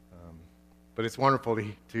But it's wonderful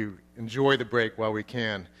to enjoy the break while we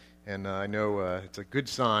can. And I know it's a good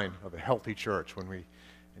sign of a healthy church when we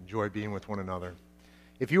enjoy being with one another.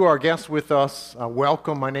 If you are a guest with us,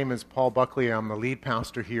 welcome. My name is Paul Buckley. I'm the lead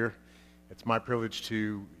pastor here. It's my privilege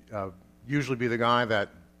to usually be the guy that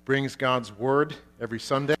brings God's Word every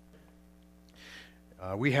Sunday.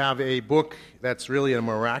 We have a book that's really a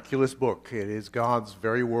miraculous book. It is God's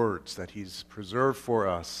very words that He's preserved for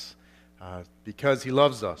us because He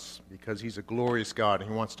loves us, because He's a glorious God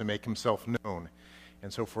and He wants to make Himself known.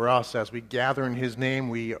 And so for us, as we gather in His name,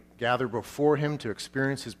 we gather before Him to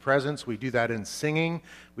experience His presence. We do that in singing,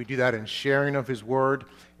 we do that in sharing of His Word,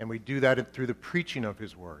 and we do that through the preaching of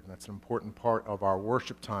His Word. And that's an important part of our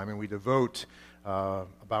worship time, and we devote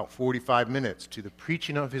about 45 minutes to the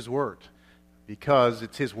preaching of His Word, because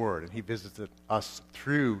it's His Word, and He visits us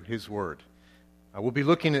through His Word. We'll be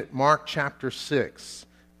looking at Mark chapter 6,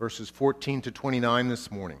 verses 14 to 29 this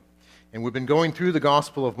morning. And we've been going through the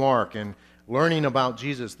Gospel of Mark and learning about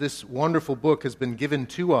Jesus. This wonderful book has been given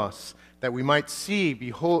to us that we might see,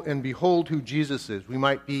 behold who Jesus is. We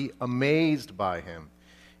might be amazed by Him.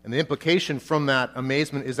 And the implication from that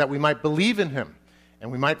amazement is that we might believe in Him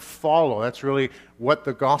and we might follow. That's really what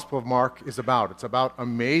the Gospel of Mark is about. It's about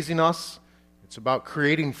amazing us. It's about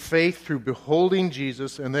creating faith through beholding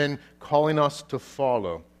Jesus and then calling us to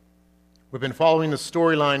follow. We've been following the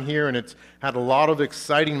storyline here, and it's had a lot of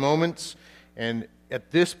exciting moments. And at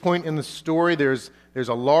this point in the story, there's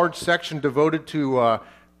a large section devoted to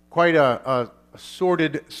quite a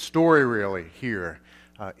sordid story, really, here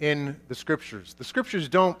in the Scriptures. The Scriptures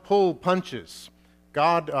don't pull punches.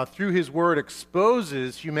 God, through His Word,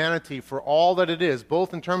 exposes humanity for all that it is,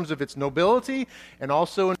 both in terms of its nobility and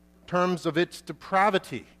also in terms of its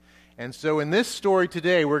depravity. And so in this story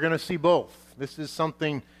today, we're going to see both. This is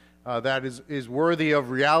something that is worthy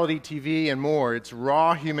of reality TV and more. It's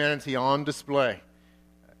raw humanity on display,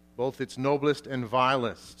 both its noblest and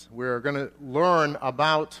vilest. We're going to learn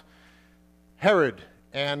about Herod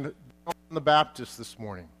and John the Baptist this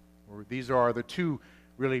morning. These are the two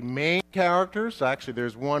really main characters. Actually,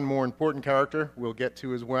 there's one more important character we'll get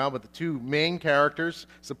to as well, but the two main characters,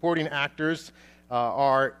 supporting actors,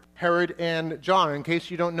 are Herod and John. In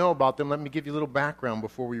case you don't know about them, let me give you a little background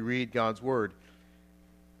before we read God's Word.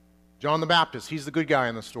 John the Baptist, he's the good guy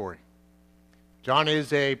in the story. John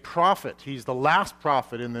is a prophet. He's the last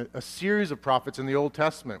prophet in a series of prophets in the Old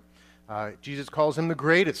Testament. Jesus calls him the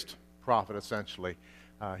greatest prophet, essentially.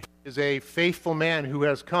 He is a faithful man who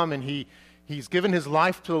has come, and he's given his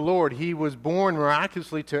life to the Lord. He was born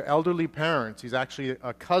miraculously to elderly parents. He's actually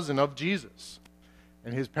a cousin of Jesus.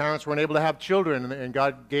 And his parents weren't able to have children, and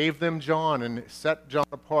God gave them John and set John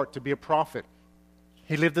apart to be a prophet.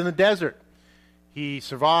 He lived in the desert. He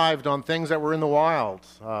survived on things that were in the wild,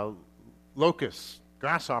 locusts,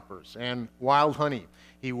 grasshoppers, and wild honey.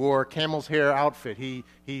 He wore a camel's hair outfit. He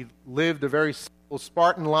lived a very simple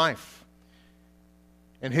Spartan life.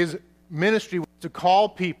 And his ministry was to call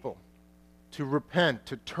people to repent,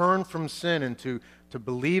 to turn from sin, and to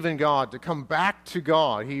believe in God, to come back to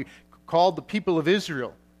God. He called the people of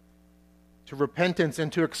Israel to repentance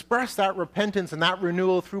and to express that repentance and that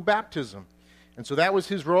renewal through baptism. And so that was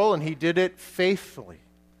his role, and he did it faithfully.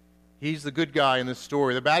 He's the good guy in this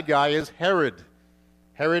story. The bad guy is Herod.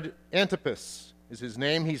 Herod Antipas is his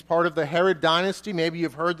name. He's part of the Herod dynasty. Maybe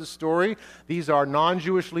you've heard the story. These are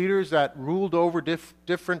non-Jewish leaders that ruled over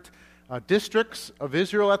different districts of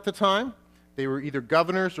Israel at the time. They were either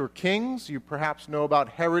governors or kings. You perhaps know about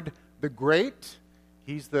Herod the Great.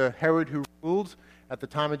 He's the Herod who ruled at the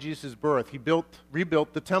time of Jesus' birth. He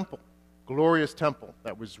rebuilt the temple, glorious temple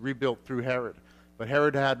that was rebuilt through Herod. But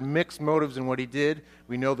Herod had mixed motives in what he did.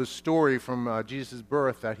 We know the story from Jesus'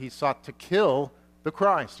 birth that he sought to kill the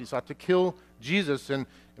Christ. He sought to kill Jesus and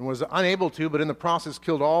was unable to, but in the process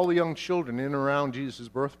killed all the young children in and around Jesus'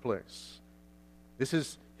 birthplace. This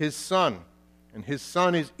is his son, and his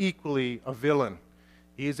son is equally a villain.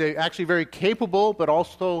 He is actually very capable but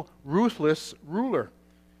also ruthless ruler.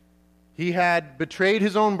 He had betrayed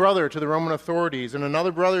his own brother to the Roman authorities, and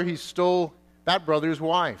another brother, he stole that brother's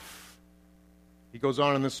wife. He goes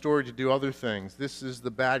on in the story to do other things. This is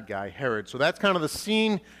the bad guy, Herod. So that's kind of the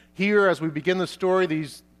scene here as we begin the story.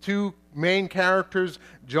 These two main characters,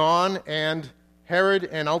 John and Herod,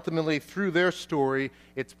 and ultimately through their story,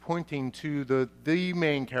 it's pointing to the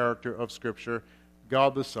main character of Scripture,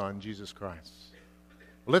 God the Son, Jesus Christ.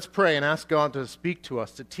 Well, let's pray and ask God to speak to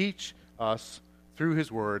us, to teach us through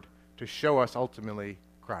His Word, to show us ultimately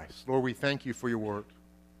Christ. Lord, we thank You for Your Word.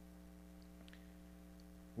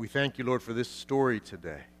 We thank You, Lord, for this story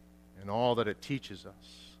today and all that it teaches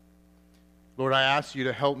us. Lord, I ask you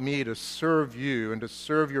to help me to serve you and to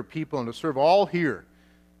serve your people and to serve all here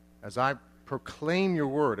as I proclaim your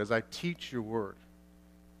word, as I teach your word.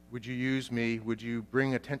 Would you use me? Would you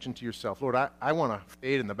bring attention to yourself? Lord, I want to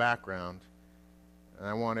fade in the background, and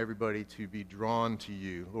I want everybody to be drawn to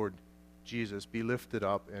you. Lord Jesus, be lifted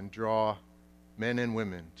up and draw men and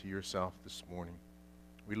women to yourself this morning.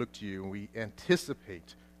 We look to you and we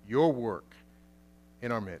anticipate your work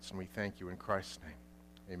in our midst, and we thank you in Christ's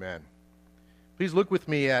name. Amen. Please look with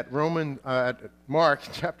me at Mark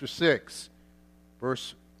chapter 6,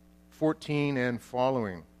 verse 14 and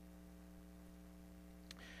following.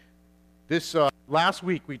 This last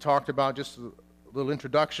week we talked about, just a little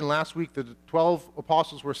introduction. Last week the 12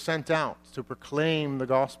 apostles were sent out to proclaim the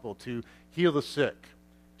gospel, to heal the sick,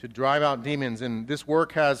 to drive out demons, and this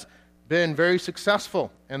work has been very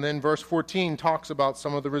successful. And then verse 14 talks about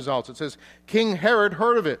some of the results. It says, King Herod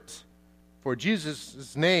heard of it, for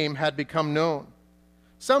Jesus' name had become known.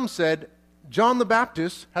 Some said, John the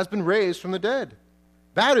Baptist has been raised from the dead.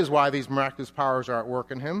 That is why these miraculous powers are at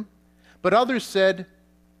work in him. But others said,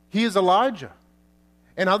 he is Elijah.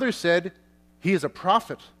 And others said, he is a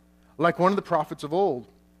prophet, like one of the prophets of old.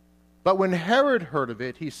 But when Herod heard of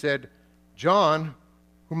it, he said, John,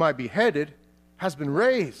 whom I beheaded, has been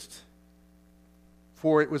raised.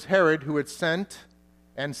 For it was Herod who had sent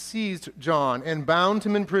and seized John and bound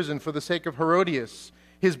him in prison for the sake of Herodias,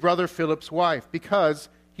 his brother Philip's wife, because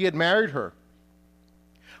he had married her.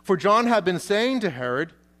 For John had been saying to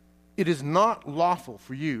Herod, it is not lawful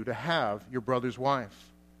for you to have your brother's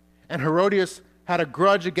wife. And Herodias had a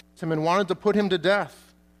grudge against him and wanted to put him to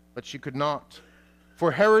death, but she could not.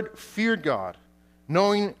 For Herod feared God,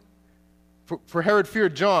 for Herod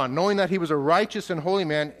feared John, knowing that he was a righteous and holy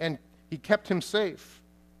man, and he kept him safe.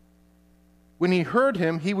 When he heard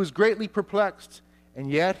him, he was greatly perplexed,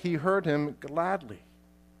 and yet he heard him gladly.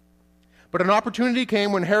 But an opportunity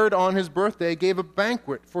came when Herod on his birthday gave a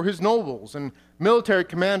banquet for his nobles and military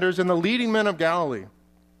commanders and the leading men of Galilee.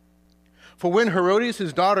 For when Herodias,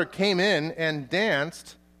 his daughter, came in and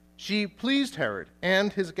danced, she pleased Herod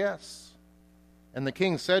and his guests. And the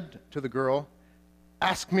king said to the girl,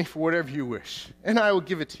 ask me for whatever you wish, and I will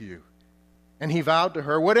give it to you. And he vowed to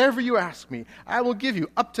her, whatever you ask me, I will give you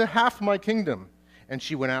up to half my kingdom. And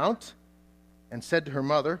she went out and said to her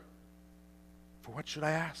mother, for what should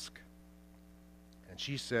I ask? And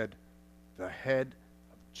she said, the head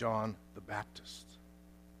of John the Baptist.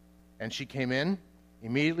 And she came in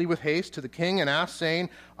immediately with haste to the king and asked,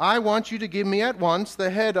 saying, I want you to give me at once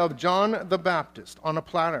the head of John the Baptist on a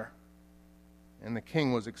platter. And the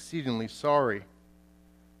king was exceedingly sorry.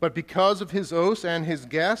 But because of his oaths and his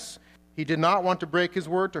guests, he did not want to break his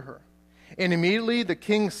word to her. And immediately the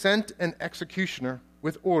king sent an executioner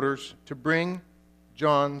with orders to bring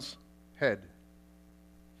John's head.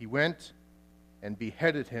 He went and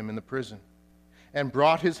beheaded him in the prison, and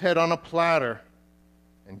brought his head on a platter,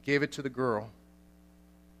 and gave it to the girl,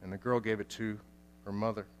 and the girl gave it to her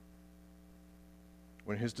mother.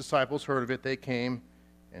 When his disciples heard of it, they came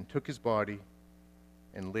and took his body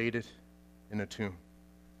and laid it in a tomb.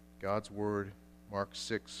 God's word, Mark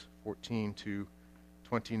 6:14 to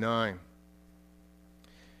 29.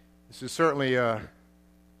 This is certainly a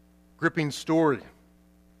gripping story,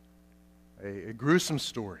 a gruesome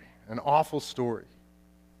story, an awful story.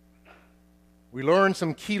 We learn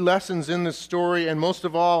some key lessons in this story, and most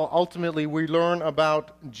of all, ultimately, we learn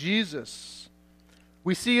about Jesus.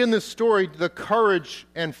 We see in this story the courage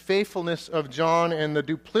and faithfulness of John and the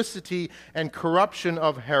duplicity and corruption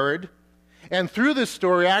of Herod. And through this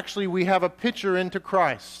story, actually, we have a picture into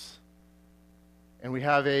Christ. And we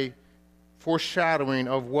have a foreshadowing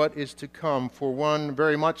of what is to come for one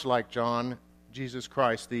very much like John, Jesus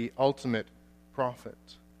Christ, the ultimate prophet.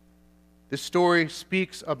 This story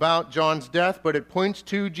speaks about John's death, but it points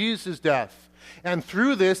to Jesus' death. And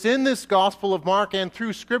through this, in this Gospel of Mark and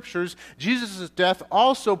through Scriptures, Jesus' death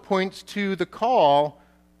also points to the call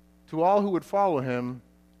to all who would follow him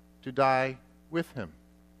to die with him.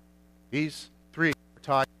 These three are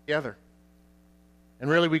tied together. And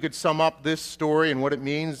really, we could sum up this story and what it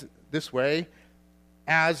means this way.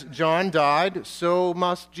 As John died, so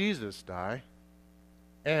must Jesus die,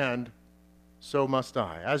 and so must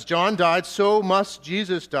I. As John died, so must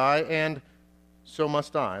Jesus die, and so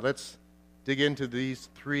must I. Let's dig into these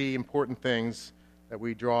three important things that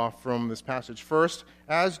we draw from this passage. First,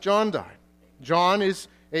 as John died. John is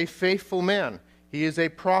a faithful man. He is a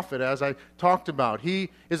prophet, as I talked about. He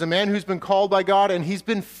is a man who's been called by God, and he's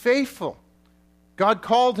been faithful. God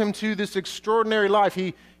called him to this extraordinary life.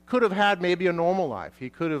 He could have had maybe a normal life.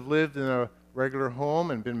 He could have lived in a regular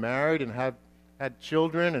home and been married and had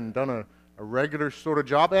children and done a a regular sort of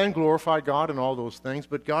job and glorified God and all those things,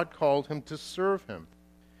 but God called him to serve him.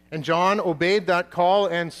 And John obeyed that call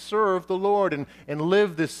and served the Lord and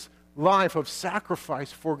lived this life of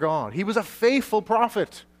sacrifice for God. He was a faithful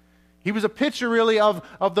prophet. He was a picture, really, of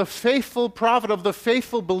the faithful prophet, of the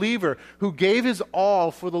faithful believer who gave his all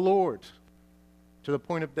for the Lord to the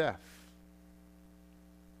point of death.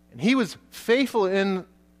 And he was faithful in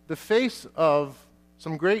the face of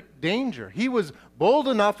some great danger. He was bold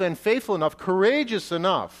enough and faithful enough, courageous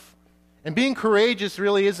enough. And being courageous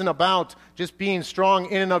really isn't about just being strong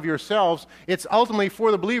in and of yourselves. It's ultimately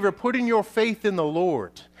for the believer putting your faith in the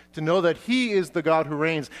Lord, to know that he is the God who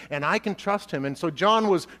reigns, and I can trust him. And so John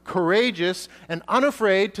was courageous and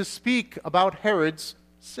unafraid to speak about Herod's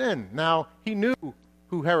sin. Now, he knew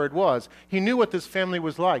who Herod was. He knew what this family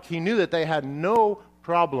was like. He knew that they had no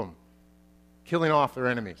problem killing off their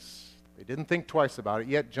enemies. They didn't think twice about it,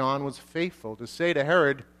 yet John was faithful to say to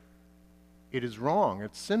Herod, it is wrong,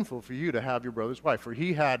 it's sinful for you to have your brother's wife. For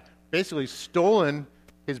he had basically stolen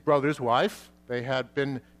his brother's wife. They had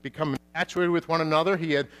become infatuated with one another.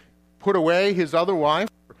 He had put away his other wife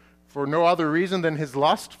for no other reason than his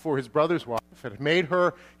lust for his brother's wife. Had made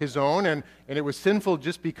her his own, and it was sinful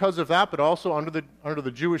just because of that, but also under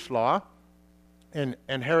the Jewish law. And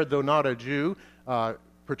Herod, though not a Jew,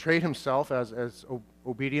 portrayed himself as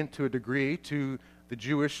obedient to a degree to the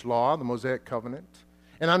Jewish law, the Mosaic covenant.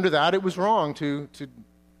 And under that, it was wrong to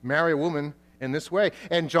marry a woman in this way.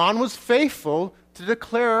 And John was faithful to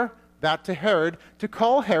declare that to Herod, to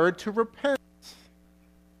call Herod to repent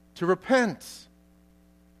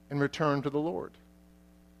and return to the Lord.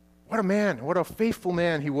 What a man, what a faithful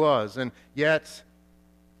man he was, and yet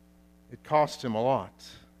it cost him a lot.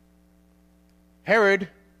 Herod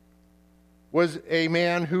was a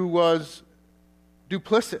man who was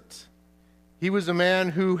duplicit. He was a man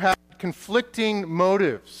who had conflicting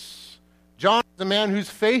motives. John is a man who's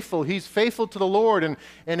faithful. He's faithful to the Lord, and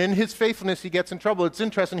in his faithfulness he gets in trouble. It's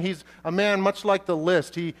interesting. He's a man much like the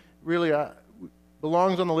list. He really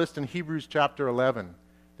belongs on the list in Hebrews chapter 11.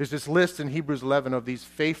 There's this list in Hebrews 11 of these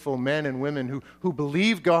faithful men and women who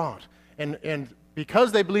believe God. And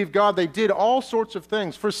because they believed God, they did all sorts of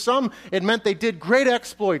things. For some, it meant they did great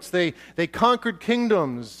exploits. They conquered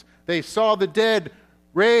kingdoms. They saw the dead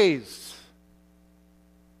raised.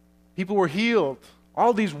 People were healed.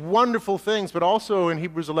 All these wonderful things, but also in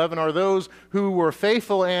Hebrews 11 are those who were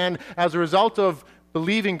faithful, and as a result of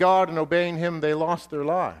believing God and obeying him, they lost their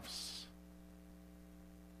lives.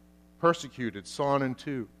 Persecuted, sawn in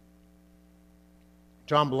two.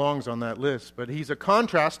 John belongs on that list, but he's a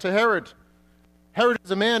contrast to Herod. Herod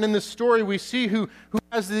is a man in this story we see who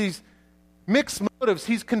has these mixed motives.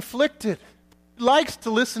 He's conflicted. He likes to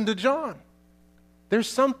listen to John. There's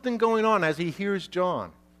something going on as he hears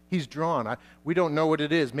John. He's drawn. We don't know what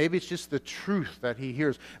it is. Maybe it's just the truth that he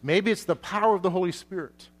hears. Maybe it's the power of the Holy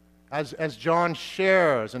Spirit as John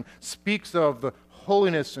shares and speaks of the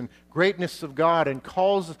holiness and greatness of God and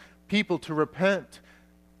calls people to repent.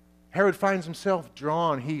 Herod finds himself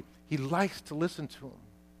drawn. He likes to listen to him.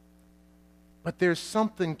 But there's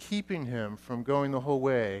something keeping him from going the whole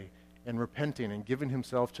way and repenting and giving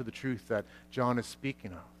himself to the truth that John is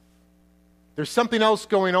speaking of. There's something else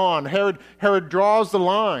going on. Herod draws the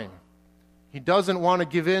line. He doesn't want to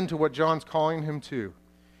give in to what John's calling him to.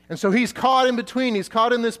 And so he's caught in between. He's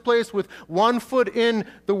caught in this place with one foot in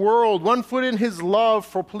the world, one foot in his love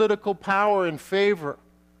for political power and favor,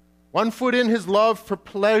 one foot in his love for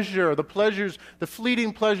pleasure, the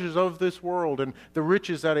fleeting pleasures of this world and the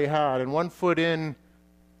riches that he had, and one foot in,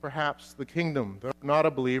 perhaps, the kingdom. Though not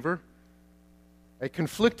a believer, a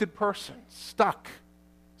conflicted person, stuck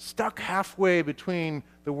halfway between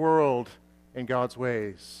the world and God's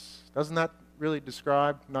ways. Doesn't that really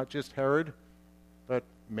describe not just Herod, but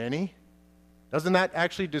many? Doesn't that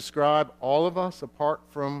actually describe all of us apart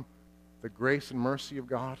from the grace and mercy of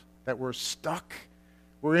God? That we're stuck.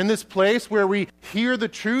 We're in this place where we hear the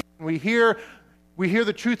truth, and we hear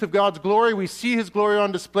the truth of God's glory. We see his glory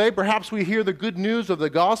on display. Perhaps we hear the good news of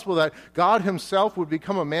the gospel that God himself would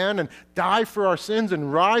become a man and die for our sins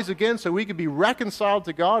and rise again so we could be reconciled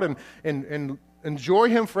to God and enjoy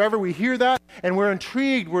him forever. We hear that, and we're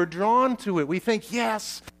intrigued. We're drawn to it. We think,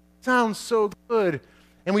 yes, sounds so good.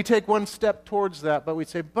 And we take one step towards that, but we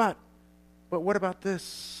say, but what about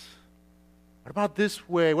this? What about this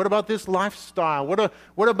way? What about this lifestyle?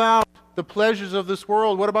 What about the pleasures of this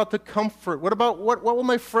world? What about the comfort? What will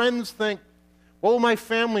my friends think? What will my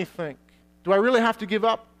family think? Do I really have to give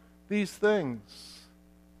up these things?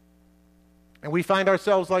 And we find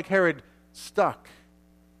ourselves like Herod, stuck.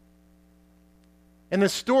 And the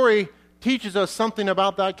story teaches us something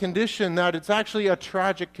about that condition, that it's actually a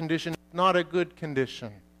tragic condition. not a good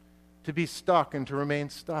condition to be stuck and to remain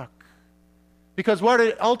stuck. Because what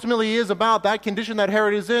it ultimately is about, that condition that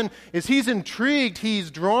Herod is in, is he's intrigued, he's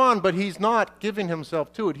drawn, but he's not giving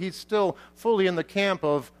himself to it. He's still fully in the camp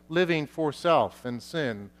of living for self and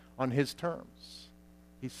sin on his terms.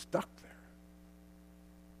 He's stuck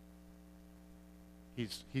there.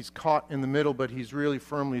 He's caught in the middle, but he's really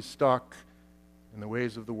firmly stuck in the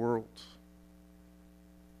ways of the world.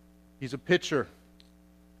 He's a picture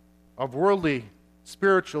of worldly,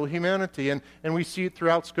 spiritual humanity. And we see it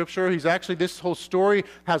throughout Scripture. This whole story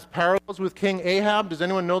has parallels with King Ahab. Does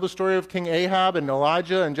anyone know the story of King Ahab and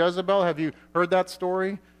Elijah and Jezebel? Have you heard that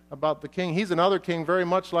story about the king? He's another king very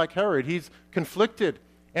much like Herod. He's conflicted.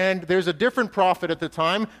 And there's a different prophet at the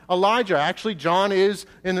time, Elijah. Actually, John Elijah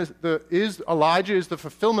is the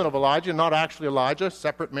fulfillment of Elijah, not actually Elijah,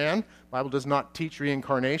 separate man. The Bible does not teach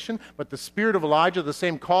reincarnation. But the spirit of Elijah, the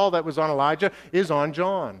same call that was on Elijah, is on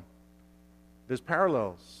John. There's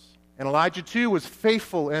parallels. And Elijah too was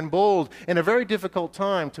faithful and bold in a very difficult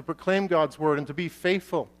time to proclaim God's word and to be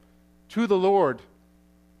faithful to the Lord.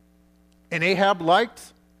 And Ahab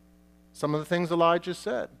liked some of the things Elijah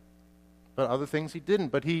said, but other things he didn't.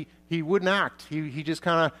 But he wouldn't act. He just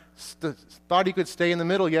kind of thought he could stay in the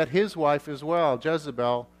middle, yet his wife as well,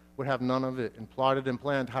 Jezebel, would have none of it and plotted and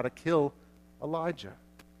planned how to kill Elijah.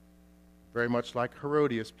 Very much like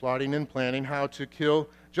Herodias, plotting and planning how to kill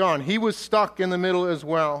John. He was stuck in the middle as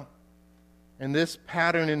well. And this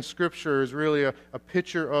pattern in Scripture is really a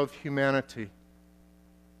picture of humanity.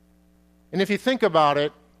 And if you think about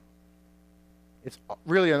it, it's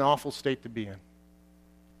really an awful state to be in.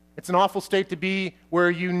 It's an awful state to be where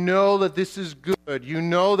you know that this is good. You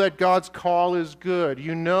know that God's call is good.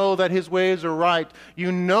 You know that His ways are right.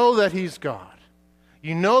 You know that He's God.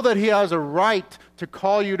 You know that He has a right to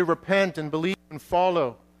call you to repent and believe and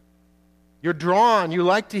follow. You're drawn. You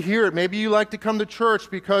like to hear it. Maybe you like to come to church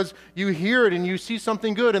because you hear it and you see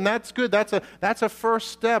something good, and that's good. That's a first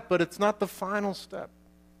step, but it's not the final step.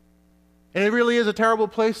 And it really is a terrible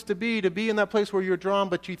place to be in that place where you're drawn,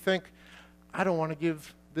 but you think, I don't want to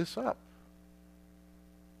give this up.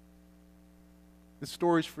 This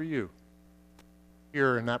story's for you.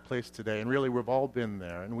 Here in that place today, and really we've all been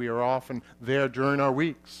there, and we are often there during our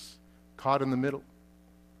weeks, caught in the middle.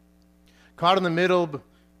 Caught in the middle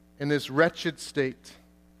in this wretched state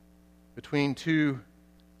between two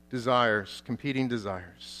desires, competing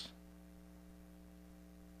desires.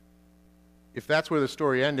 If that's where the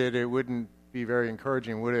story ended, it wouldn't be very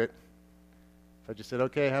encouraging, would it? If I just said,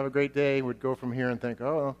 okay, have a great day, would go from here and think,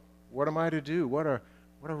 oh, what am I to do? What a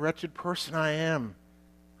wretched person I am.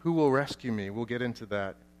 Who will rescue me? We'll get into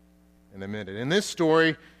that in a minute. In this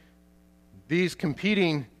story, these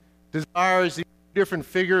competing desires, these different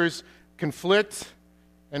figures conflict.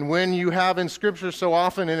 And when you have in Scripture so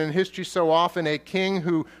often and in history so often a king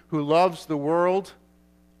who loves the world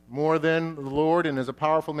more than the Lord and is a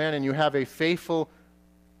powerful man, and you have a faithful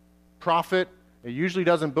prophet, it usually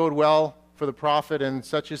doesn't bode well for the prophet, and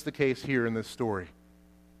such is the case here in this story.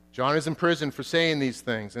 John is in prison for saying these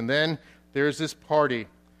things, and then there's this party.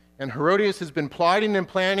 And Herodias has been plotting and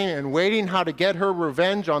planning and waiting how to get her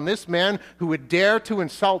revenge on this man who would dare to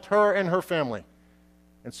insult her and her family.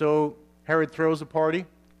 And so Herod throws a party,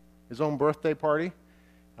 his own birthday party.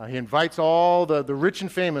 He invites all the rich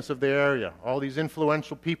and famous of the area, all these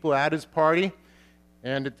influential people at his party.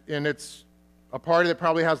 And it's a party that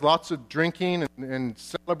probably has lots of drinking and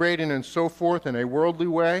celebrating and so forth in a worldly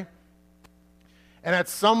way. And at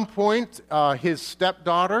some point, his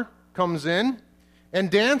stepdaughter comes in and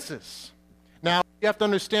dances. Now, you have to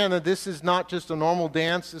understand that this is not just a normal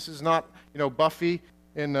dance. This is not, Buffy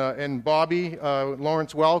and Bobby,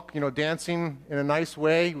 Lawrence Welk, dancing in a nice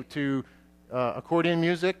way to accordion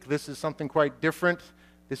music. This is something quite different.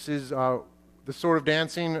 This is the sort of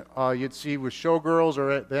dancing you'd see with showgirls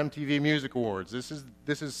or at the MTV Music Awards.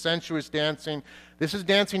 This is sensuous dancing. This is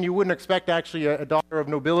dancing you wouldn't expect actually a daughter of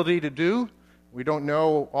nobility to do. We don't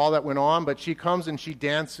know all that went on, but she comes and she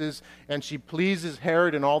dances and she pleases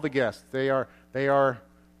Herod and all the guests. They are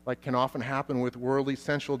like can often happen with worldly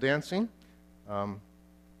sensual dancing.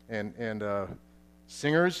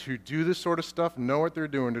 Singers who do this sort of stuff know what they're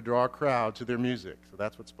doing to draw a crowd to their music. So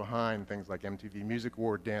that's what's behind things like MTV Music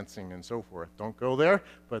Award dancing and so forth. Don't go there,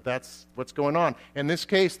 but that's what's going on. In this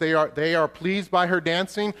case, they are pleased by her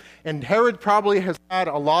dancing, and Herod probably has had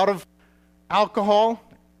a lot of alcohol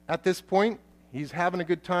at this point. He's having a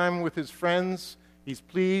good time with his friends. He's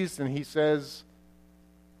pleased, and he says,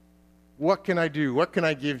 what can I do? What can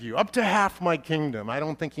I give you? Up to half my kingdom. I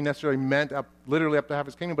don't think he necessarily meant literally up to half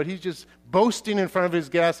his kingdom, but he's just boasting in front of his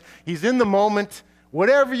guests. He's in the moment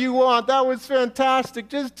Whatever you want, that was fantastic.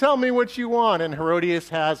 Just tell me what you want. And Herodias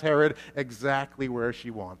has Herod exactly where she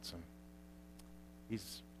wants him.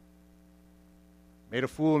 He's made a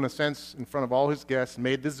fool, in a sense, in front of all his guests,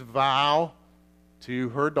 made this vow to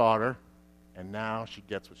her daughter, and now she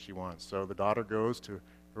gets what she wants. So the daughter goes to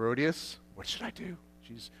Herodias. What should I do?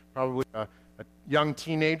 She's probably a young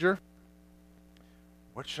teenager.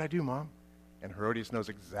 What should I do, Mom? And Herodias knows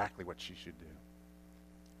exactly what she should do.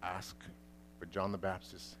 Ask for John the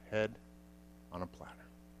Baptist's head on a platter.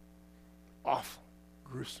 Awful,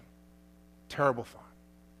 gruesome, terrible thought.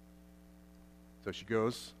 So she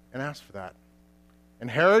goes and asks for that. And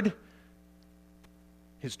Herod,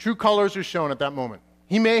 his true colors are shown at that moment.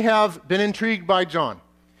 He may have been intrigued by John.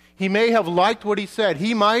 He may have liked what he said.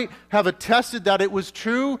 He might have attested that it was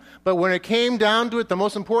true, but when it came down to it, the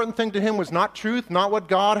most important thing to him was not truth, not what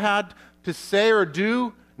God had to say or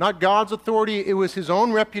do, not God's authority. It was his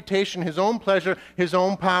own reputation, his own pleasure, his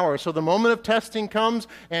own power. So the moment of testing comes,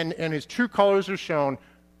 and his true colors are shown.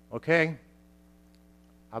 Okay,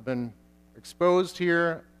 I've been exposed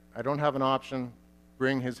here. I don't have an option.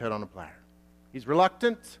 Bring his head on a platter. He's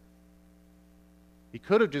reluctant. He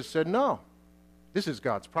could have just said, no, this is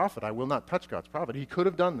God's prophet. I will not touch God's prophet. He could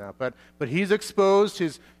have done that, but he's exposed.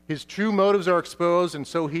 His true motives are exposed, and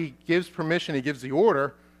so he gives permission. He gives the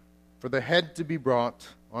order for the head to be brought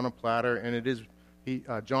on a platter, and it is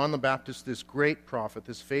John the Baptist, this great prophet,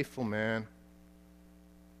 this faithful man,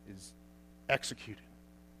 is executed.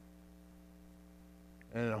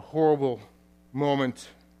 And in a horrible moment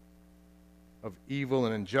of evil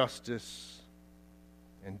and injustice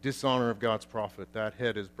and dishonor of God's prophet, that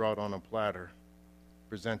head is brought on a platter,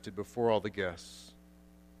 presented before all the guests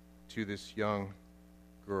to this young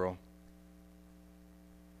girl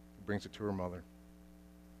who brings it to her mother.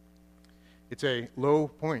 It's a low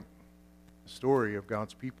point, the story of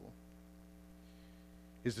God's people.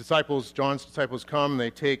 His disciples, John's disciples, come,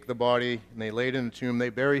 they take the body, and they lay it in the tomb. They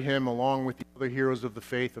bury him along with the other heroes of the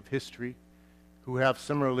faith of history who have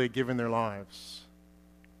similarly given their lives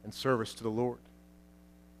in service to the Lord.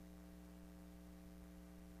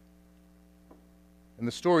 And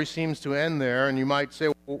the story seems to end there, and you might say,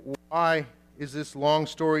 well, why is this long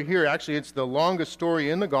story here? Actually, it's the longest story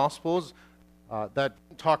in the Gospels that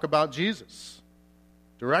talk about Jesus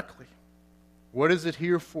directly. What is it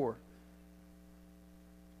here for?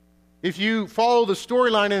 If you follow the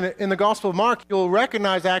storyline in the Gospel of Mark, you'll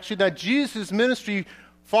recognize actually that Jesus' ministry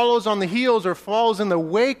follows on the heels or follows in the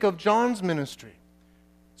wake of John's ministry.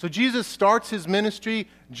 So Jesus starts his ministry.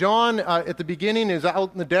 John, at the beginning, is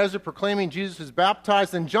out in the desert proclaiming Jesus is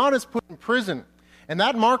baptized, and John is put in prison. And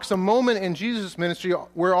that marks a moment in Jesus' ministry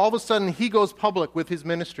where all of a sudden he goes public with his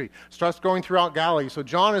ministry, starts going throughout Galilee. So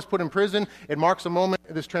John is put in prison. It marks a moment,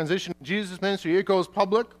 this transition in Jesus' ministry. It goes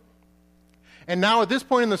public. And now at this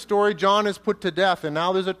point in the story, John is put to death, and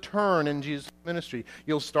now there's a turn in Jesus' ministry.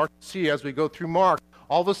 You'll start to see as we go through Mark.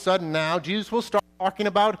 All of a sudden now, Jesus will start talking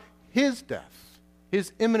about his death,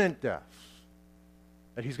 his imminent death,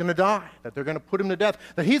 that he's going to die, that they're going to put him to death,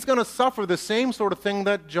 that he's going to suffer the same sort of thing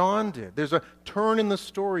that John did. There's a turn in the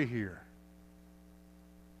story here.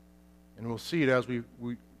 And we'll see it as we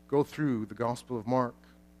go through the Gospel of Mark.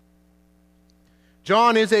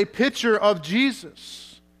 John is a picture of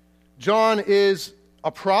Jesus. John is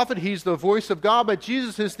a prophet. He's the voice of God, but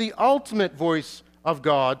Jesus is the ultimate voice of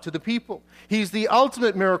God to the people. He's the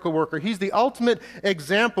ultimate miracle worker. He's the ultimate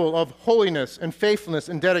example of holiness and faithfulness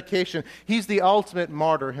and dedication. He's the ultimate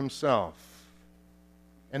martyr himself.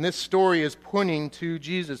 And this story is pointing to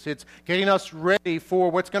Jesus. It's getting us ready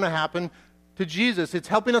for what's going to happen to Jesus. It's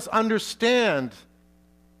helping us understand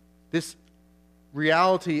this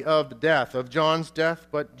reality of the death, of John's death,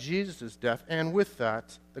 but Jesus' death, and with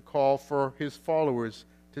that, the call for his followers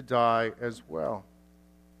to die as well.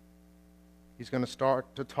 He's going to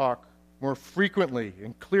start to talk more frequently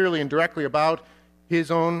and clearly and directly about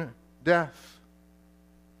his own death.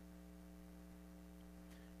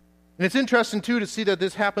 And it's interesting, too, to see that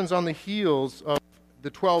this happens on the heels of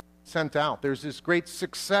the 12 sent out. There's this great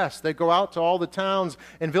success. They go out to all the towns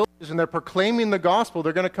and villages and they're proclaiming the gospel.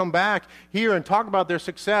 They're going to come back here and talk about their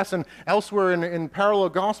success. And elsewhere in parallel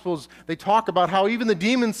gospels, they talk about how even the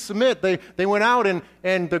demons submit. They went out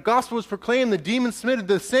and the gospel was proclaimed. The demons submitted.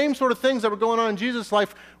 The same sort of things that were going on in Jesus'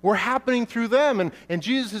 life were happening through them. And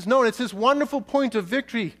Jesus is known. It's this wonderful point of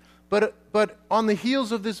victory. But on the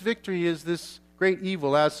heels of this victory is this great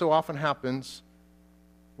evil, as so often happens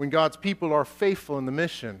when God's people are faithful in the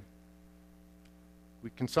mission. We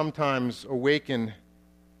can sometimes awaken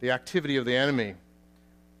the activity of the enemy.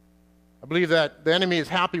 I believe that the enemy is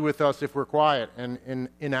happy with us if we're quiet and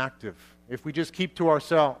inactive, if we just keep to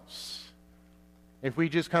ourselves. If we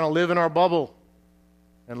just kind of live in our bubble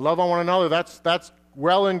and love on one another, that's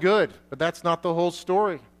well and good, but that's not the whole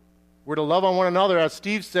story. We're to love on one another, as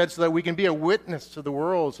Steve said, so that we can be a witness to the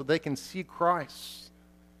world, so they can see Christ.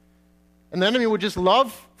 And the enemy would just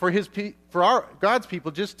love for God's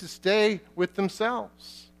people just to stay with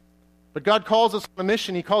themselves. But God calls us on a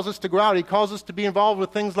mission. He calls us to go out. He calls us to be involved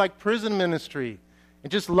with things like prison ministry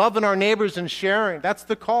and just loving our neighbors and sharing. That's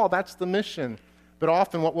the call. That's the mission. But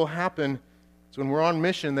often what will happen is when we're on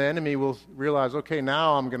mission, the enemy will realize, okay,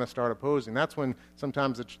 now I'm going to start opposing. That's when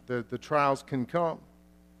sometimes the trials can come.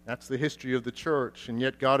 That's the history of the church, and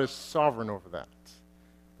yet God is sovereign over that.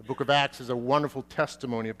 The book of Acts is a wonderful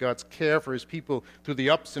testimony of God's care for his people through the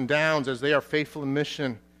ups and downs as they are faithful in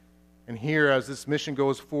mission. And here, as this mission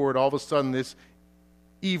goes forward, all of a sudden this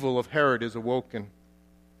evil of Herod is awoken,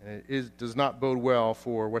 and it does not bode well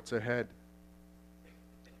for what's ahead.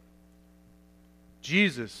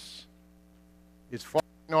 Jesus is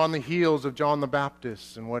following on the heels of John the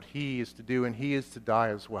Baptist and what he is to do, and he is to die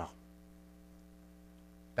as well.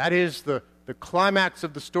 That is the climax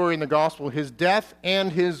of the story in the gospel, his death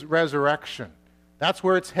and his resurrection. That's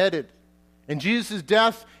where it's headed. And Jesus'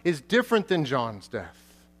 death is different than John's death.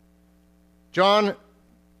 John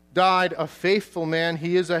died a faithful man.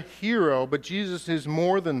 He is a hero, but Jesus is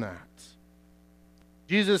more than that.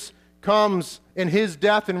 Jesus comes in his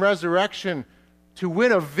death and resurrection to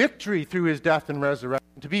win a victory through his death and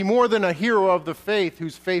resurrection, to be more than a hero of the faith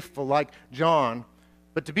who's faithful like John,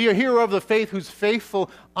 but to be a hero of the faith who's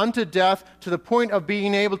faithful unto death to the point of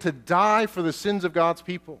being able to die for the sins of God's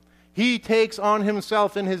people. He takes on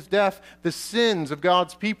himself in his death the sins of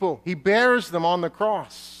God's people. He bears them on the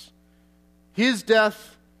cross. His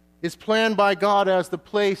death is planned by God as the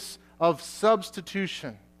place of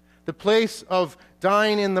substitution, the place of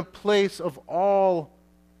dying in the place of all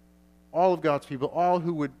of God's people, all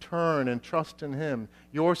who would turn and trust in him.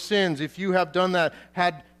 Your sins, if you have done that,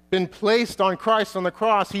 had been placed on Christ on the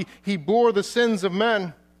cross. He bore the sins of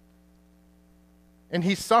men, and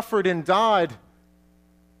he suffered and died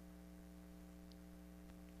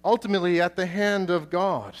ultimately at the hand of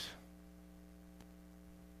God.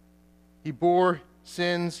 He bore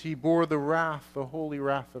sins, he bore the wrath, the holy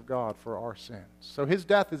wrath of God for our sins. So his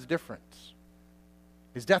death is different.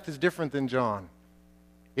 His death is different than John.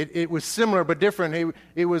 It was similar but different.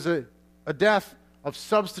 It was a death of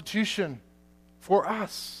substitution for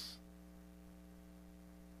us.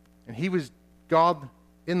 And he was God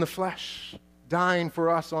in the flesh, dying for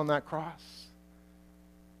us on that cross.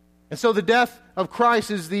 And so the death of Christ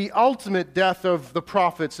is the ultimate death of the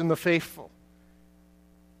prophets and the faithful.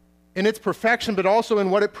 In its perfection, but also in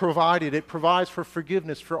what it provided. It provides for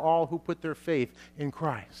forgiveness for all who put their faith in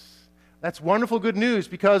Christ. That's wonderful good news,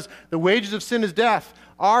 because the wages of sin is death.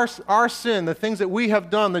 Our sin, the things that we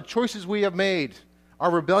have done, the choices we have made,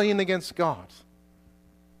 our rebellion against God,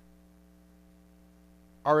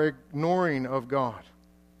 our ignoring of God.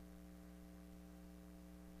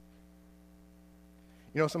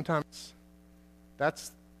 You know, sometimes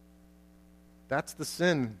that's the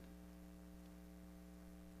sin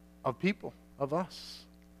of people, of us.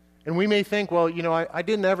 And we may think, well, you know, I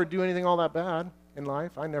didn't ever do anything all that bad in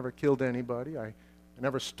life. I never killed anybody. I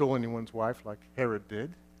never stole anyone's wife like Herod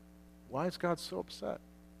did. Why is God so upset?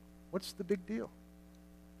 What's the big deal?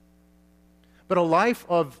 But a life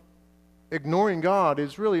of ignoring God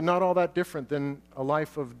is really not all that different than a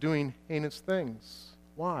life of doing heinous things.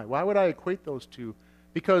 Why? Why would I equate those two?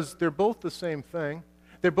 Because they're both the same thing.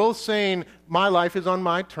 They're both saying, my life is on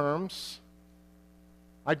my terms.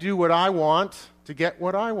 I do what I want to get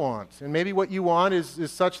what I want. And maybe what you want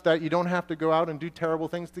is such that you don't have to go out and do terrible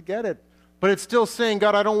things to get it. But it's still saying,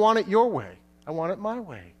 God, I don't want it your way. I want it my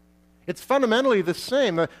way. It's fundamentally the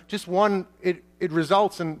same. Just one, it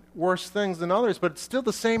results in worse things than others, but it's still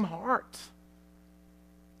the same heart.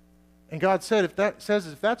 And God said, if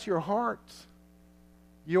that's your heart,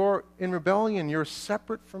 you're in rebellion, you're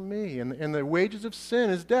separate from me. And the wages of sin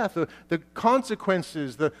is death. The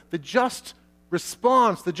consequences, the just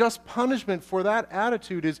response, the just punishment for that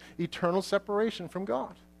attitude is eternal separation from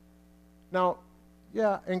God. Now,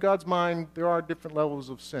 yeah, in God's mind, there are different levels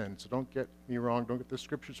of sin, so don't get me wrong, don't get the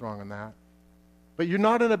scriptures wrong on that. But you're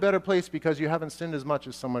not in a better place because you haven't sinned as much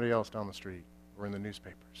as somebody else down the street or in the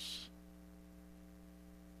newspapers.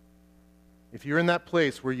 If you're in that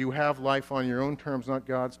place where you have life on your own terms, not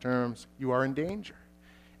God's terms, you are in danger.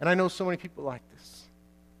 And I know so many people like this.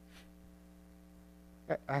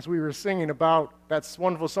 As we were singing about that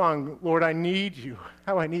wonderful song, Lord, I need you,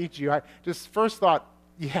 how I need you, I just first thought,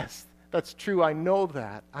 yes, That's true. I know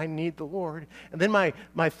that. I need the Lord. And then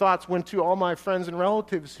my thoughts went to all my friends and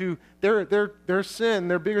relatives who their sin,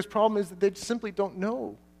 their biggest problem is that they simply don't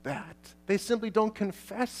know that. They simply don't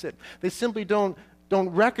confess it. They simply don't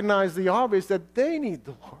recognize the obvious that they need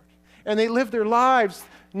the Lord. And they live their lives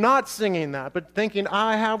not singing that, but thinking,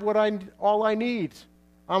 I have all I need.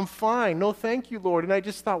 I'm fine. No, thank you, Lord. And I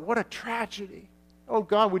just thought, what a tragedy. Oh,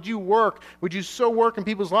 God, would you so work in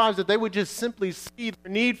people's lives that they would just simply see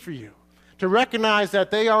their need for you, to recognize that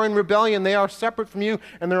they are in rebellion, they are separate from you,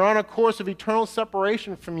 and they're on a course of eternal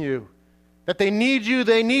separation from you, that they need you,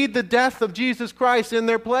 they need the death of Jesus Christ in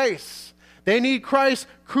their place. They need Christ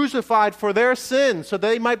crucified for their sins so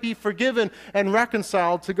they might be forgiven and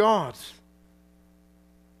reconciled to God.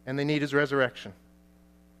 And they need his resurrection.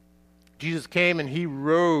 Jesus came and he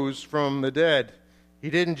rose from the dead. He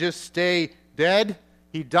didn't just stay dead.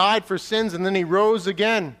 He died for sins and then he rose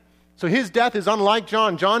again. So his death is unlike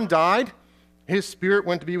John. John died. His spirit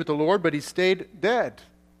went to be with the Lord, but he stayed dead.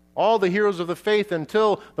 All the heroes of the faith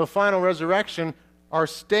until the final resurrection are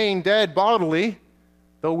staying dead bodily,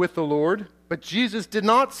 though with the Lord. But Jesus did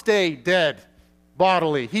not stay dead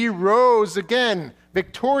bodily. He rose again,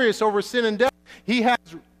 victorious over sin and death. He has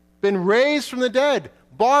been raised from the dead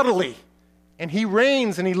bodily, and he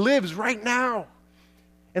reigns and he lives right now.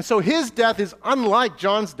 And so his death is unlike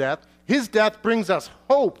John's death. His death brings us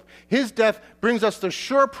hope. His death brings us the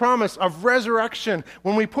sure promise of resurrection.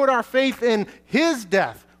 When we put our faith in his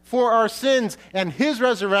death for our sins and his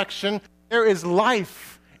resurrection, there is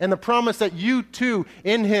life and the promise that you too,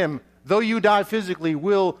 in him, though you die physically,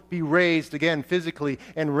 will be raised again physically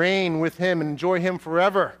and reign with him and enjoy him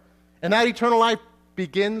forever. And that eternal life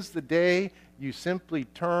begins the day you simply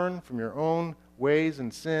turn from your own ways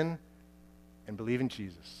and sin and believe in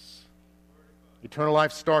Jesus. Eternal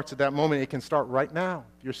life starts at that moment. It can start right now.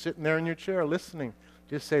 You're sitting there in your chair listening.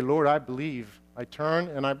 Just say, Lord, I believe. I turn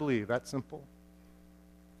and I believe. That's simple.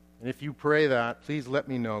 And if you pray that, please let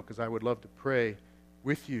me know because I would love to pray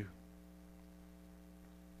with you.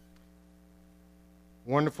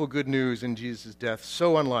 Wonderful good news in Jesus' death.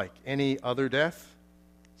 So unlike any other death.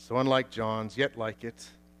 So unlike John's, yet like it.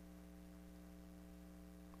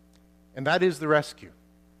 And that is the rescue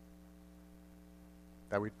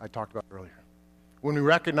that I talked about earlier. When we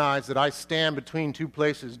recognize that I stand between two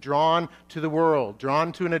places, drawn to the world,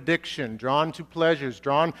 drawn to an addiction, drawn to pleasures,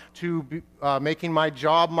 drawn to making my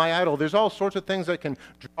job my idol. There's all sorts of things that can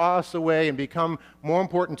draw us away and become more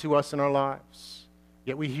important to us in our lives.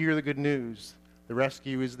 Yet we hear the good news. The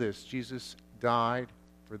rescue is this: Jesus died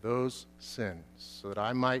for those sins so that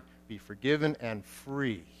I might be forgiven and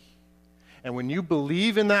free. And when you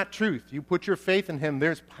believe in that truth, you put your faith in him,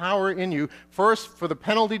 there's power in you, first for the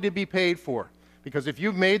penalty to be paid for. Because if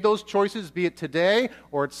you've made those choices, be it today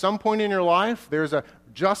or at some point in your life, there's a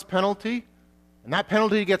just penalty, and that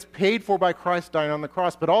penalty gets paid for by Christ dying on the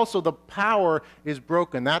cross. But also the power is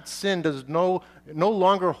broken. That sin does no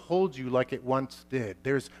longer hold you like it once did.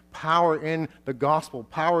 There's power in the gospel,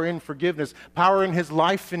 power in forgiveness, power in his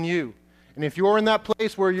life in you. And if you're in that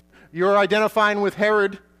place where you're identifying with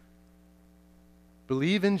Herod,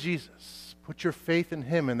 believe in Jesus. Put your faith in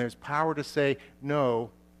him, and there's power to say no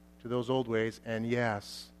to those old ways and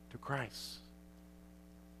yes to Christ.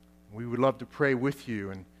 We would love to pray with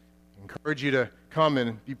you and encourage you to come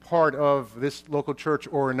and be part of this local church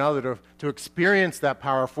or another to experience that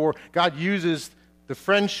power. For God uses the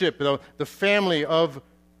friendship, the family of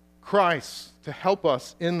Christ to help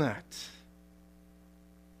us in that.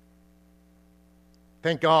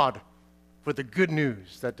 Thank God for the good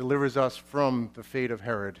news that delivers us from the fate of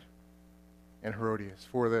Herod and Herodias.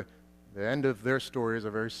 For the end of their story is a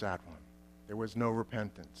very sad one. There was no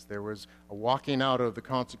repentance. There was a walking out of the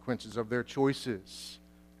consequences of their choices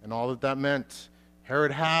and all that meant.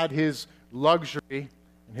 Herod had his luxury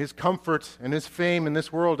and his comfort and his fame in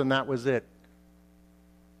this world, and that was it.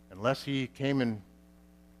 Unless he came and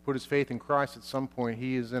put his faith in Christ at some point,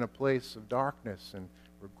 he is in a place of darkness and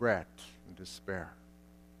regret and despair.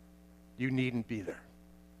 You needn't be there.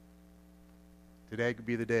 Today could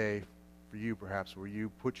be the day for you, perhaps, where you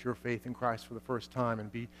put your faith in Christ for the first time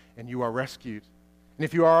and you are rescued. And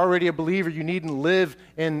if you are already a believer, you needn't live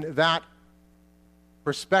in that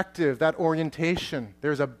perspective, that orientation.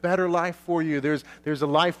 There's a better life for you. There's a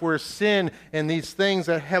life where sin and these things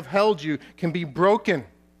that have held you can be broken.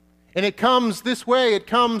 And it comes this way. It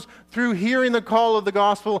comes through hearing the call of the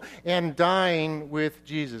gospel and dying with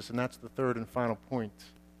Jesus. And that's the third and final point.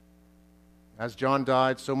 As John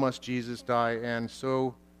died, so must Jesus die, and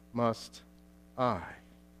so must I.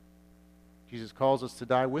 Jesus calls us to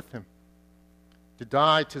die with him, to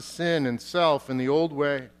die to sin and self in the old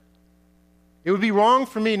way, It would be wrong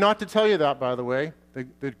for me not to tell you that, by the way.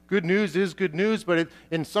 The good news is good news, but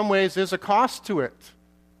in some ways there's a cost to it.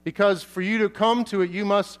 Because for you to come to it, you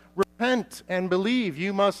must repent and believe.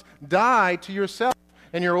 You must die to yourself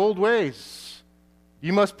and your old ways.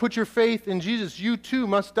 You must put your faith in Jesus. You too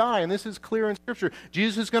must die, and this is clear in Scripture.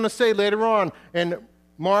 Jesus is going to say later on in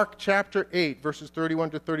Mark chapter 8, verses 31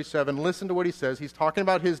 to 37, listen to what he says. He's talking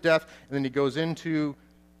about his death, and then he goes into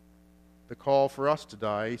the call for us to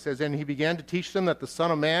die. He says, "And he began to teach them that the Son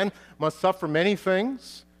of Man must suffer many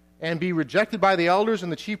things, and be rejected by the elders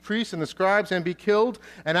and the chief priests and the scribes, and be killed,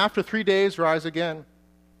 and after 3 days rise again."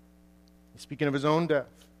 He's speaking of his own death.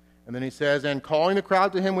 And then he says, "And calling the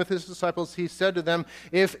crowd to him with his disciples, he said to them,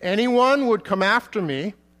 'If anyone would come after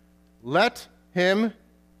me, let him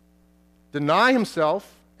deny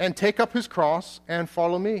himself and take up his cross and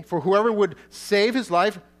follow me. For whoever would save his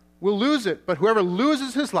life will lose it, but whoever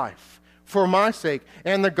loses his life for my sake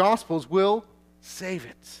and the gospel's will save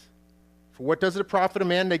it. For what does it profit a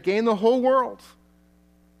man to gain the whole world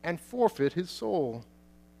and forfeit his soul?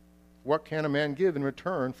 What can a man give in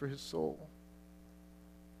return for his soul?'"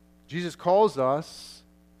 Jesus calls us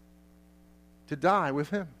to die with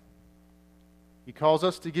him. He calls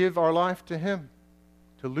us to give our life to him,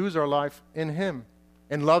 to lose our life in him,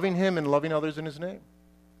 and loving others in his name.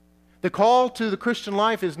 The call to the Christian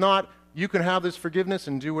life is not, you can have this forgiveness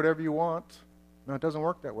and do whatever you want. No, it doesn't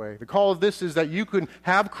work that way. The call of this is that you can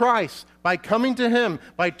have Christ by coming to him,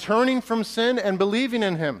 by turning from sin and believing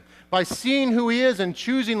in him, by seeing who he is and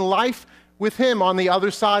choosing life with him on the other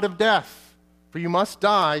side of death. For you must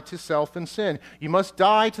die to self and sin. You must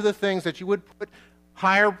die to the things that you would put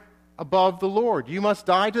higher above the Lord. You must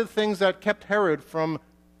die to the things that kept Herod from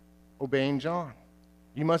obeying John.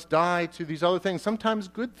 You must die to these other things, sometimes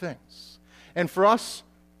good things. And for us,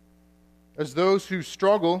 as those who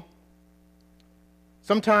struggle,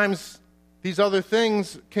 sometimes these other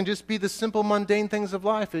things can just be the simple, mundane things of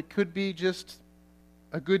life. It could be just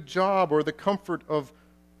a good job or the comfort of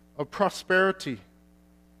prosperity.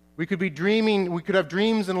 We could be dreaming, we could have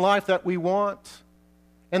dreams in life that we want.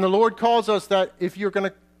 And the Lord calls us that if you're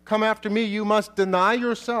going to come after me, you must deny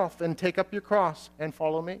yourself and take up your cross and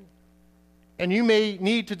follow me. And you may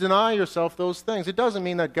need to deny yourself those things. It doesn't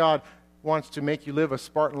mean that God wants to make you live a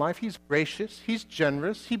Spartan life. He's gracious. He's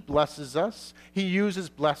generous. He blesses us. He uses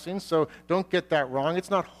blessings, so don't get that wrong.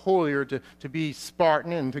 It's not holier to be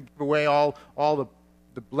Spartan and to give away all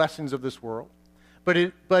the blessings of this world. But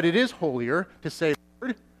it is holier to say,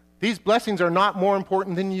 Lord, these blessings are not more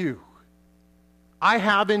important than you. I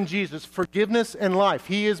have in Jesus forgiveness and life.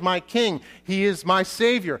 He is my King. He is my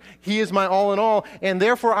Savior. He is my all in all, and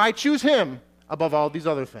therefore I choose him above all these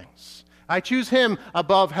other things. I choose him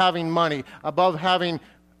above having money, above having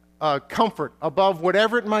comfort, above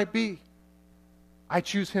whatever it might be. I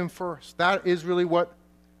choose him first. That is really what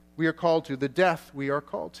we are called to, the death we are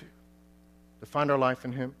called to find our life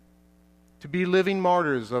in him, to be living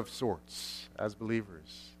martyrs of sorts as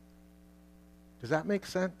believers. Does that make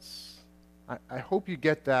sense? I hope you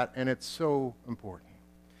get that, and it's so important.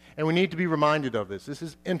 And we need to be reminded of this. This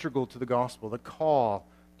is integral to the gospel, the call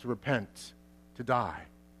to repent, to die,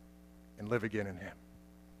 and live again in him.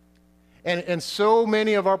 And so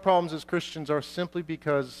many of our problems as Christians are simply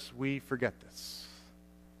because we forget this.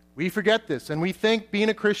 We forget this, and we think being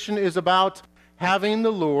a Christian is about having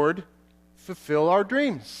the Lord fulfill our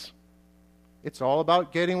dreams. It's all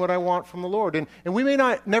about getting what I want from the Lord. And we may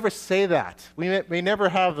never say that. We may never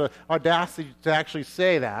have the audacity to actually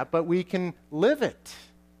say that, but we can live it.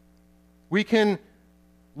 We can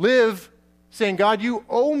live saying, God, you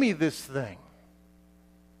owe me this thing.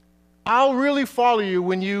 I'll really follow you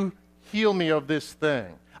when you heal me of this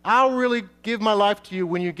thing. I'll really give my life to you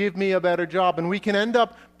when you give me a better job. And we can end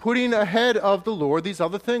up putting ahead of the Lord these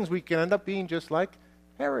other things. We can end up being just like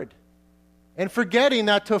Herod. And forgetting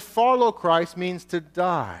that to follow Christ means to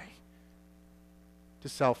die to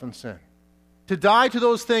self and sin. To die to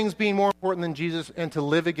those things being more important than Jesus and to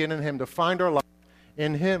live again in him, to find our life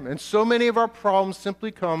in him. And so many of our problems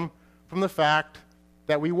simply come from the fact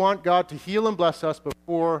that we want God to heal and bless us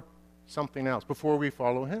before something else, before we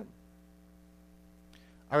follow him.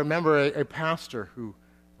 I remember a pastor who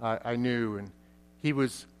I knew, and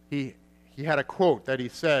he had a quote that he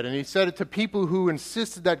said, and he said it to people who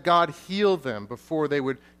insisted that God heal them before they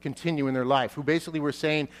would continue in their life, who basically were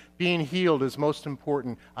saying being healed is most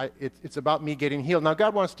important. It's about me getting healed. Now,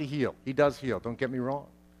 God wants to heal. He does heal, don't get me wrong.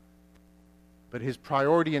 But his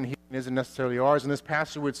priority in healing isn't necessarily ours, and this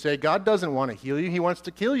pastor would say, God doesn't want to heal you, he wants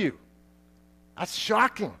to kill you. That's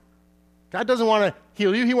shocking. God doesn't want to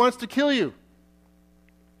heal you, he wants to kill you.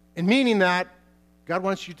 And meaning that God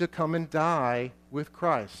wants you to come and die with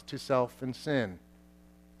Christ to self and sin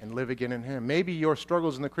and live again in Him. Maybe your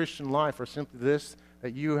struggles in the Christian life are simply this,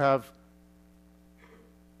 that you have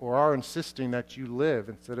or are insisting that you live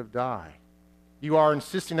instead of die. You are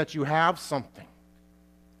insisting that you have something.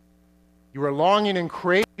 You are longing and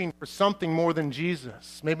craving for something more than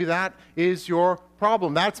Jesus. Maybe that is your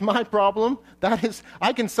problem. That's my problem.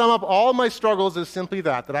 I can sum up all my struggles as simply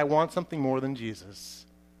that I want something more than Jesus.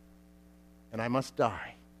 And I must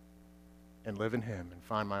die and live in Him and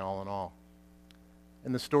find my all in all.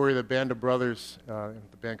 In the story of the Band of Brothers,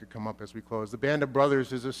 the band could come up as we close. The Band of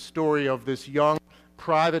Brothers is a story of this young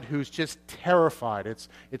private who's just terrified.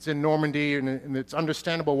 It's in Normandy, and it's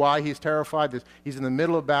understandable why he's terrified. He's in the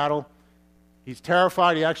middle of battle. He's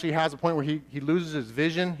terrified. He actually has a point where he loses his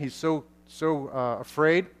vision. He's so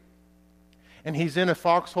afraid. And he's in a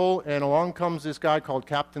foxhole, and along comes this guy called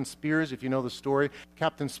Captain Spears, if you know the story.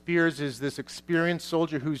 Captain Spears is this experienced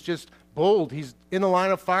soldier who's just bold. He's in the line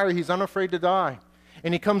of fire. He's unafraid to die.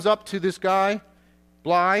 And he comes up to this guy,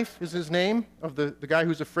 Blythe is his name, of the guy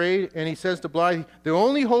who's afraid, and he says to Blythe, the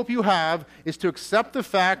only hope you have is to accept the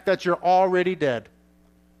fact that you're already dead.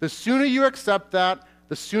 The sooner you accept that,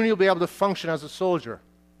 the sooner you'll be able to function as a soldier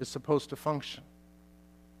is supposed to function.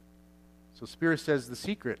 So Spears says the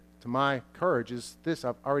secret to my courage is this: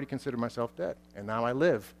 I've already considered myself dead, and now I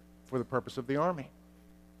live for the purpose of the army.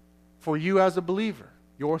 For you as a believer,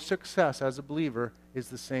 your success as a believer is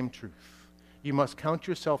the same truth. You must count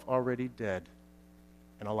yourself already dead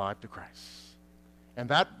and alive to Christ. And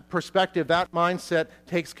that perspective, that mindset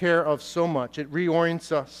takes care of so much. It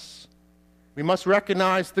reorients us. We must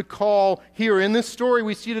recognize the call here in this story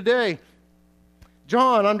we see today.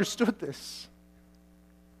 John understood this,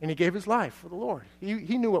 and he gave his life for the Lord.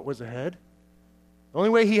 He knew what was ahead. The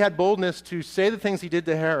only way he had boldness to say the things he did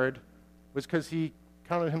to Herod was because he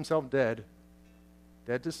counted himself dead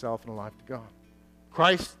to self and alive to God.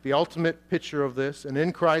 Christ, the ultimate picture of this, and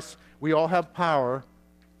in Christ we all have power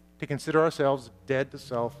to consider ourselves dead to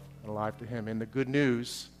self and alive to Him. And the good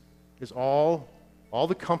news is all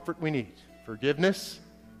the comfort we need. Forgiveness,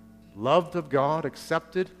 loved of God,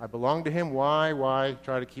 accepted. I belong to Him. Why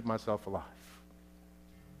try to keep myself alive?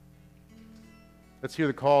 Let's hear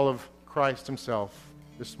the call of Christ Himself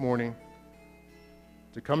this morning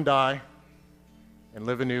to come die and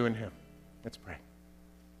live anew in Him. Let's pray.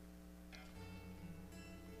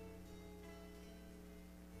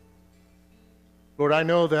 Lord, I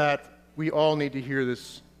know that we all need to hear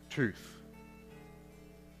this truth.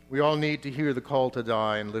 We all need to hear the call to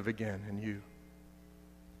die and live again in You.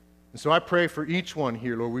 And so I pray for each one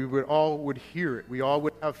here, Lord, we all would hear it. We all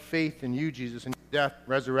would have faith in You, Jesus, in Your death,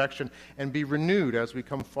 resurrection, and be renewed as we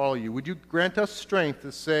come follow You. Would You grant us strength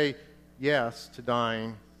to say yes to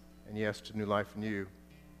dying and yes to new life in You?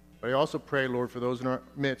 But I also pray, Lord, for those in our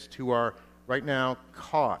midst who are right now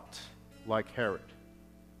caught like Herod.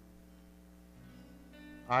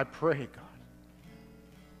 I pray, God,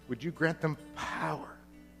 would You grant them power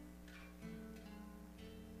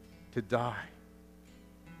to die,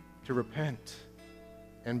 to repent,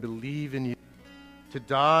 and believe in You, to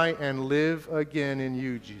die and live again in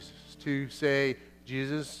You, Jesus, to say,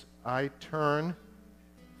 Jesus, I turn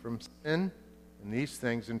from sin and these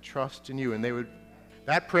things and trust in You. And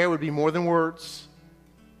that prayer would be more than words,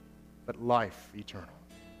 but life eternal.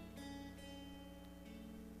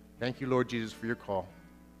 Thank You, Lord Jesus, for Your call.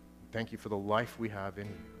 Thank You for the life we have in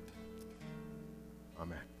You.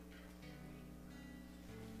 Amen.